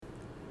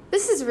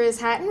This is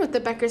Riz Hatton with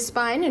the Becker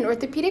Spine and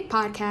Orthopedic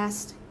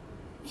Podcast.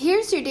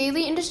 Here's your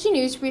daily industry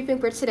news briefing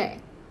for today,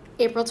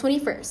 April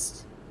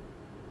 21st.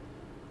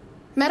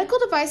 Medical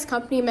device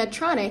company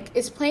Medtronic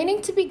is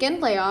planning to begin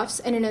layoffs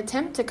in an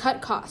attempt to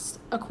cut costs,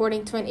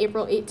 according to an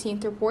April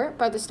 18th report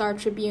by the Star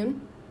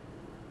Tribune.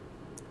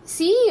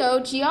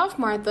 CEO Geoff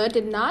Martha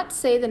did not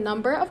say the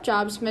number of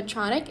jobs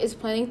Medtronic is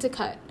planning to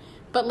cut,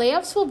 but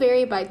layoffs will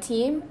vary by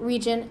team,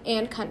 region,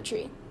 and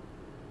country.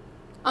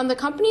 On the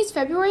company's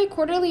February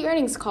quarterly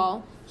earnings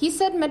call, he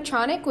said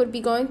Medtronic would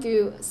be going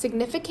through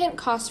significant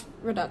cost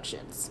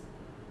reductions.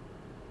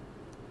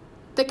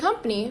 The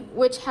company,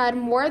 which had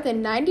more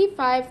than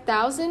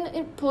 95,000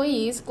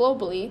 employees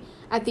globally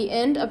at the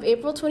end of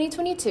April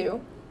 2022,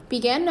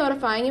 began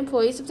notifying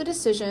employees of the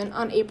decision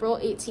on April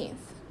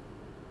 18th.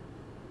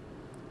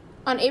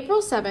 On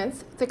April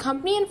 7th, the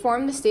company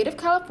informed the state of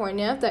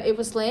California that it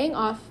was laying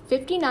off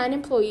 59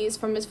 employees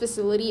from its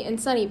facility in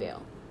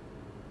Sunnyvale.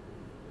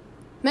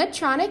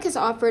 Medtronic has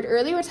offered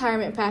early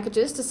retirement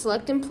packages to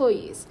select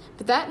employees,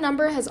 but that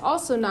number has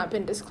also not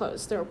been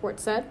disclosed, the report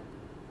said.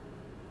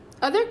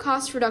 Other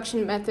cost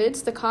reduction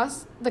methods the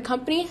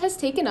company has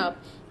taken up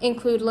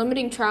include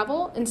limiting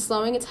travel and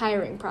slowing its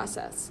hiring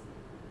process.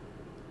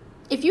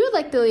 If you would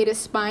like the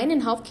latest spine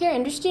and healthcare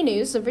industry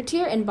news delivered to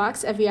your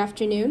inbox every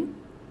afternoon,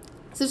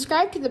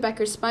 subscribe to the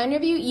Becker Spine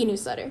Review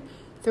e-newsletter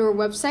through our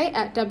website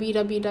at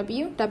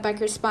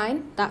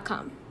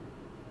www.beckerspine.com.